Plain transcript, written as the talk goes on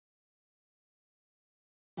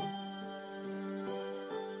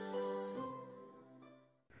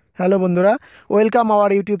Hello বন্ধুরা, welcome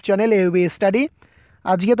our YouTube channel AUB study.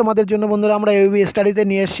 আজকে তোমাদের জন্য বন্ধুরা আমরা AUB স্টাডিতে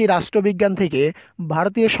নিয়ে এসেছি রাষ্ট্রবিজ্ঞান থেকে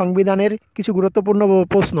ভারতীয় সংবিধানের কিছু গুরুত্বপূর্ণ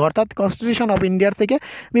প্রশ্ন, অর্থাৎ কনস্টিটিউশন অফ ইন্ডিয়ার থেকে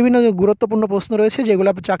বিভিন্ন গুরুত্বপূর্ণ প্রশ্ন রয়েছে যেগুলো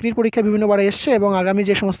চাকরির পরীক্ষা বিভিন্নবার এসছে এবং আগামী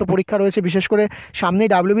যে সমস্ত পরীক্ষা রয়েছে, বিশেষ করে সামনেই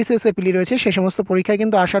WBCS এপিলি রয়েছে, সেই সমস্ত পরীক্ষায়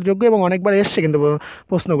কিন্তু আসার যোগ্য এবং অনেকবার এসছে কিন্তু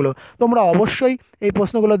প্রশ্নগুলো। তোমরা অবশ্যই এই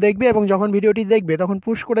প্রশ্নগুলো দেখবে এবং যখন ভিডিওটি দেখবে তখন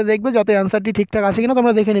পুশ করে দেখবে যাতে অ্যান্সারটি ঠিকঠাক আছে কিনা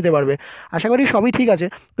তোমরা দেখে নিতে পারবে। আশা করি সবই ঠিক আছে।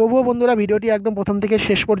 তবুও বন্ধুরা ভিডিওটি একদম প্রথম থেকে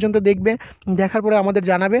শেষ পর্যন্ত দেখবে, দেখার পরে আমাদের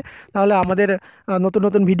জানাবে, তাহলে আমাদের নতুন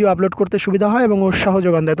নতুন ভিডিও আপলোড করতে সুবিধা হয় এবং উৎসাহ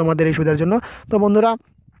যোগান দেয় তোমাদের এই সুবিধার জন্য। তো বন্ধুরা,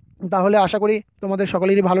 তাহলে আশা করি তোমাদের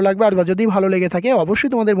সকলেরই ভালো লাগবে, আর যদি ভালো লেগে থাকে অবশ্যই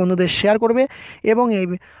তোমাদের বন্ধুদের শেয়ার করবে এবং এই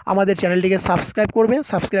আমাদের চ্যানেলটিকে সাবস্ক্রাইব করবে।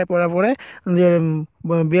 সাবস্ক্রাইব করার পরে যে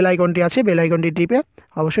বেল আইকনটি আছে, বেল আইকনটি টিপে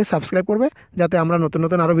অবশ্যই সাবস্ক্রাইব করবে যাতে আমরা নতুন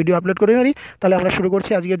নতুন আরও ভিডিও আপলোড করে পারি। তাহলে আমরা শুরু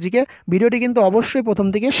করছি আজকের জিকে। ভিডিওটি কিন্তু অবশ্যই প্রথম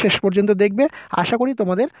থেকে শেষ পর্যন্ত দেখবে, আশা করি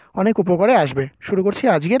তোমাদের অনেক উপকারে আসবে। শুরু করছি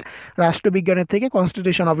আজকের রাষ্ট্রবিজ্ঞানের থেকে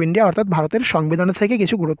কনস্টিটিউশন অফ ইন্ডিয়া, অর্থাৎ ভারতের সংবিধানের থেকে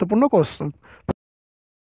কিছু গুরুত্বপূর্ণ কোশ্চেন।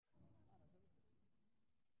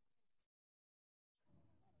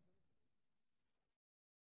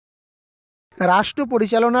 রাষ্ট্র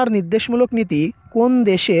পরিচালনার নির্দেশমূলক নীতি কোন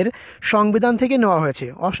দেশের সংবিধান থেকে নেওয়া হয়েছে?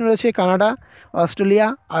 অপশন রয়েছে কানাডা, অস্ট্রেলিয়া,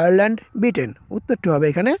 আয়ারল্যান্ড, ব্রিটেন। উত্তরটি হবে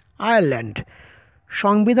এখানে আয়ারল্যান্ড।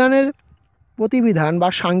 সংবিধানের প্রতিবিধান বা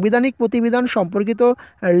সাংবিধানিক প্রতিবিধান সম্পর্কিত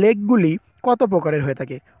লেখগুলি কত প্রকারের হয়ে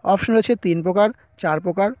থাকে? অপশন রয়েছে 3 প্রকার, 4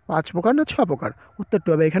 প্রকার, 5 প্রকার না 6 প্রকার। উত্তরটি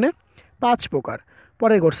হবে এখানে 5 প্রকার।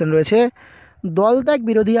 পরের কোশ্চেন রয়েছে, দলত্যাগ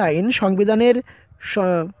বিরোধী আইন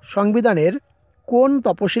সংবিধানের কোন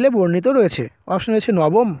তপশিলে বর্ণিত রয়েছে? অপশন রয়েছে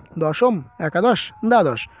নবম, দশম, একাদশ,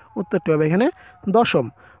 দ্বাদশ। উত্তরটি হবে এখানে দশম।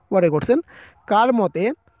 পরে কোশ্চেন, কার মতে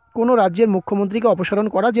কোনো রাজ্যের মুখ্যমন্ত্রীকে অপসারণ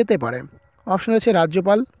করা যেতে পারে? অপশন রয়েছে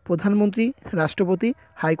রাজ্যপাল, প্রধানমন্ত্রী, রাষ্ট্রপতি,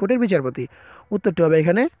 হাইকোর্টের বিচারপতি। উত্তরটি হবে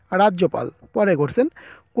এখানে রাজ্যপাল। পরে কোশ্চেন,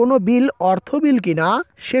 কোনো বিল অর্থ বিল কিনা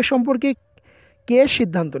সে সম্পর্কে কে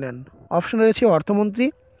সিদ্ধান্ত নেন? অপশন রয়েছে অর্থমন্ত্রী,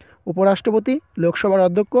 উপরাষ্ট্রপতি, লোকসভার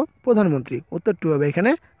অধ্যক্ষ, প্রধানমন্ত্রী। উত্তরটি হবে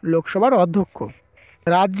এখানে লোকসভার অধ্যক্ষ।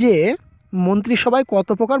 রাজ্যে মন্ত্রিসভায় কত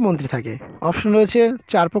প্রকার মন্ত্রী থাকে? অপশন রয়েছে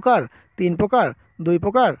 4 প্রকার, 3 প্রকার, 2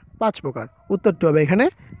 প্রকার, 5 প্রকার। উত্তরটি হবে এখানে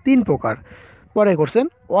 3 প্রকার। পরে কোশ্চেন,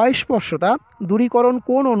 অস্পৃশ্যতা দূরীকরণ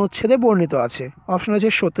কোন অনুচ্ছেদে বর্ণিত আছে? অপশন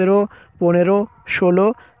রয়েছে 17, 15, 16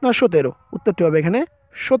 না 17। উত্তরটি হবে এখানে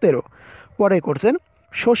 17। পরে কোশ্চেন,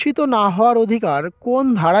 শোষিত না হওয়ার অধিকার কোন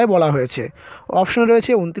ধারায় বলা হয়েছে? অপশন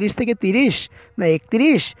রয়েছে 29 থেকে 30 না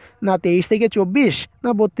 31 না 23 থেকে 24 না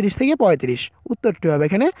 32 থেকে 35। উত্তরটি হবে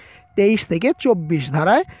এখানে 23 থেকে 24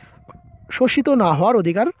 ধারায় শোষিত না হওয়ার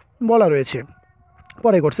অধিকার বলা রয়েছে।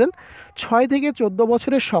 পরে কোশ্চেন, 6 থেকে 14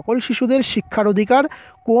 বছরের সকল শিশুদের শিক্ষার অধিকার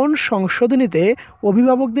কোন সংশোধনীতে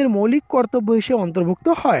অভিভাবকদের মৌলিক কর্তব্য হিসেবে অন্তর্ভুক্ত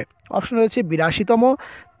হয়? অপশন রয়েছে 82তম,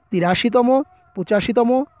 83তম, 85তম,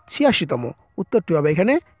 86তম। উত্তরটি হবে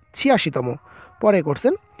এখানে 86তম। পরে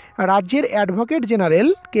কোশ্চেন, রাজ্যের অ্যাডভোকেট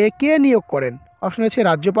জেনারেলকে কে নিয়োগ করেন? অপশন রয়েছে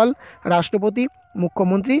রাজ্যপাল, রাষ্ট্রপতি,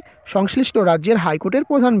 মুখ্যমন্ত্রী, সংশ্লিষ্ট রাজ্যের হাইকোর্টের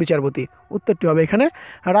প্রধান বিচারপতি। উত্তরটি হবে এখানে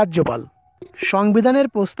রাজ্যপাল। সংবিধানের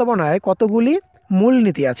প্রস্তাবনায় কতগুলি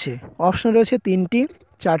মূলনীতি আছে? অপশন রয়েছে 3টি,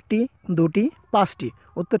 4টি, 2টি, 5টি।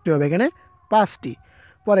 উত্তরটি হবে এখানে 5টি।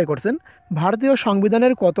 পরে কোশ্চেন, ভারতীয়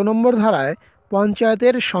সংবিধানের কত নম্বর ধারায়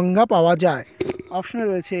পঞ্চায়েতের সংজ্ঞা পাওয়া যায়? অপশনে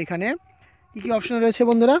রয়েছে এখানে কী কী অপশন রয়েছে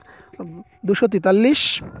বন্ধুরা? 243,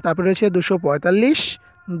 তারপরে রয়েছে 245,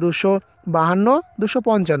 252,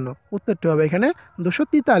 255। উত্তরটি হবে এখানে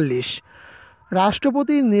 243।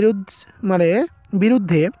 রাষ্ট্রপতির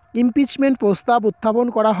বিরুদ্ধে ইমপিচমেন্ট প্রস্তাব উত্থাপন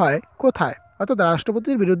করা হয় কোথায়? অর্থাৎ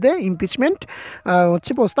রাষ্ট্রপতির বিরুদ্ধে ইমপিচমেন্ট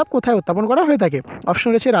প্রস্তাব কোথায় উত্থাপন করা হয়ে থাকে? অপশন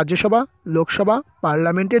রয়েছে রাজ্যসভা, লোকসভা,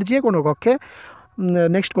 পার্লামেন্টের যে কোনো কক্ষে।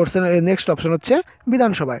 নেক্সট অপশন হচ্ছে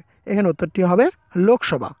বিধানসভায়। এখানে উত্তরটি হবে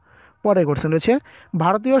লোকসভা। পরের কোশ্চেন রয়েছে,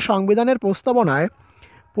 ভারতীয় সংবিধানের প্রস্তাবনায়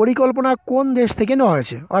পরিকল্পনা কোন দেশ থেকে নেওয়া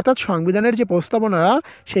হয়েছে? অর্থাৎ সংবিধানের যে প্রস্তাবনা,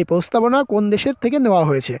 সেই প্রস্তাবনা কোন দেশের থেকে নেওয়া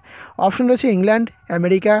হয়েছে? অপশন রয়েছে ইংল্যান্ড,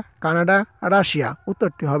 আমেরিকা, কানাডা, রাশিয়া।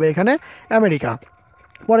 উত্তরটি হবে এখানে আমেরিকা।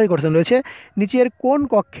 পরের কোশ্চেন রয়েছে, নিচের কোন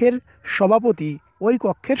কক্ষের সভাপতি ওই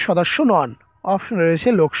কক্ষের সদস্য নন? অপশন রয়েছে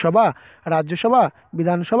লোকসভা, রাজ্যসভা,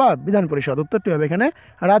 বিধানসভা, বিধান পরিষদ। উত্তরটি হবে এখানে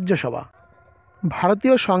রাজ্যসভা।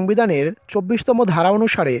 ভারতীয় সংবিধানের 24তম ধারা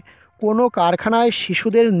অনুসারে কোনো কারখানায়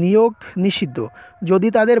শিশুদের নিয়োগ নিষিদ্ধ যদি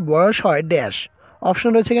তাদের বয়স হয় ড্যাশ। অপশন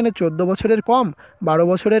রয়েছে এখানে 14 বছরের কম, 12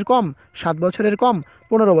 বছরের কম, 7 বছরের কম,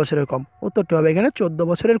 15 বছরের কম। উত্তরটি হবে এখানে 14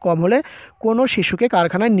 বছরের কম হলে কোনো শিশুকে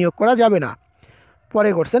কারখানায় নিয়োগ করা যাবে না। পরে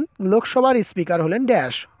করছেন, লোকসভার স্পিকার হলেন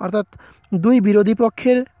ড্যাশ, অর্থাৎ দুই বিরোধী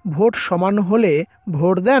পক্ষের ভোট সমান হলে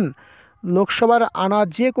ভোট দেন লোকসভার আনা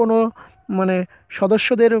যে কোনো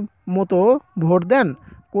সদস্যদের মতো ভোট দেন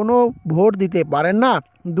কোনো ভোট দিতে পারেন না,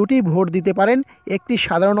 দুটি ভোট দিতে পারেন, একটি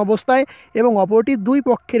সাধারণ অবস্থায় এবং অপরটি দুই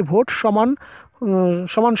পক্ষের ভোট সমান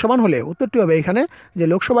সমান হলে। উত্তরটি হবে এখানে যে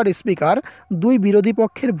লোকসভার স্পিকার দুই বিরোধী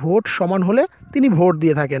পক্ষের ভোট সমান হলে তিনি ভোট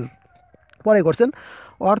দিয়ে থাকেন। পরে করছেন,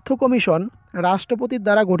 অর্থ কমিশন রাষ্ট্রপতির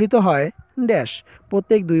দ্বারা গঠিত হয় ড্যাশ,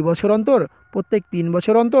 প্রত্যেক 2 বছর অন্তর, প্রত্যেক 3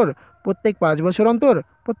 বছর অন্তর, প্রত্যেক 5 বছর অন্তর,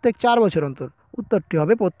 প্রত্যেক 4 বছর অন্তর। উত্তরটি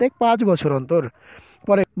হবে প্রত্যেক 5 বছর অন্তর।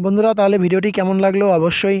 পরে বন্ধুরা, তাহলে ভিডিওটি কেমন লাগলো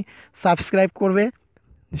অবশ্যই সাবস্ক্রাইব করবে,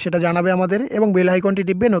 সেটা জানাবে আমাদের, এবং বেল আইকনটি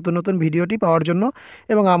টিপবে নতুন নতুন ভিডিওটি পাওয়ার জন্য।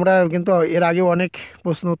 এবং আমরা কিন্তু এর আগেও অনেক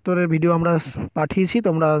প্রশ্ন উত্তরের ভিডিও আমরা পাঠিয়েছি,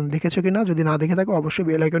 তোমরা দেখেছো কিনা, যদি না দেখে থাকো অবশ্যই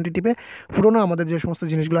বেল আইকনটি টিপে পুরোনো আমাদের যে সমস্ত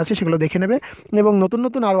জিনিসগুলো আছে সেগুলো দেখে নেবে, এবং নতুন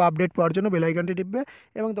নতুন আরও আপডেট পাওয়ার জন্য বেল আইকনটি টিপবে।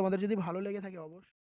 এবং তোমাদের যদি ভালো লেগে থাকে অবশ্যই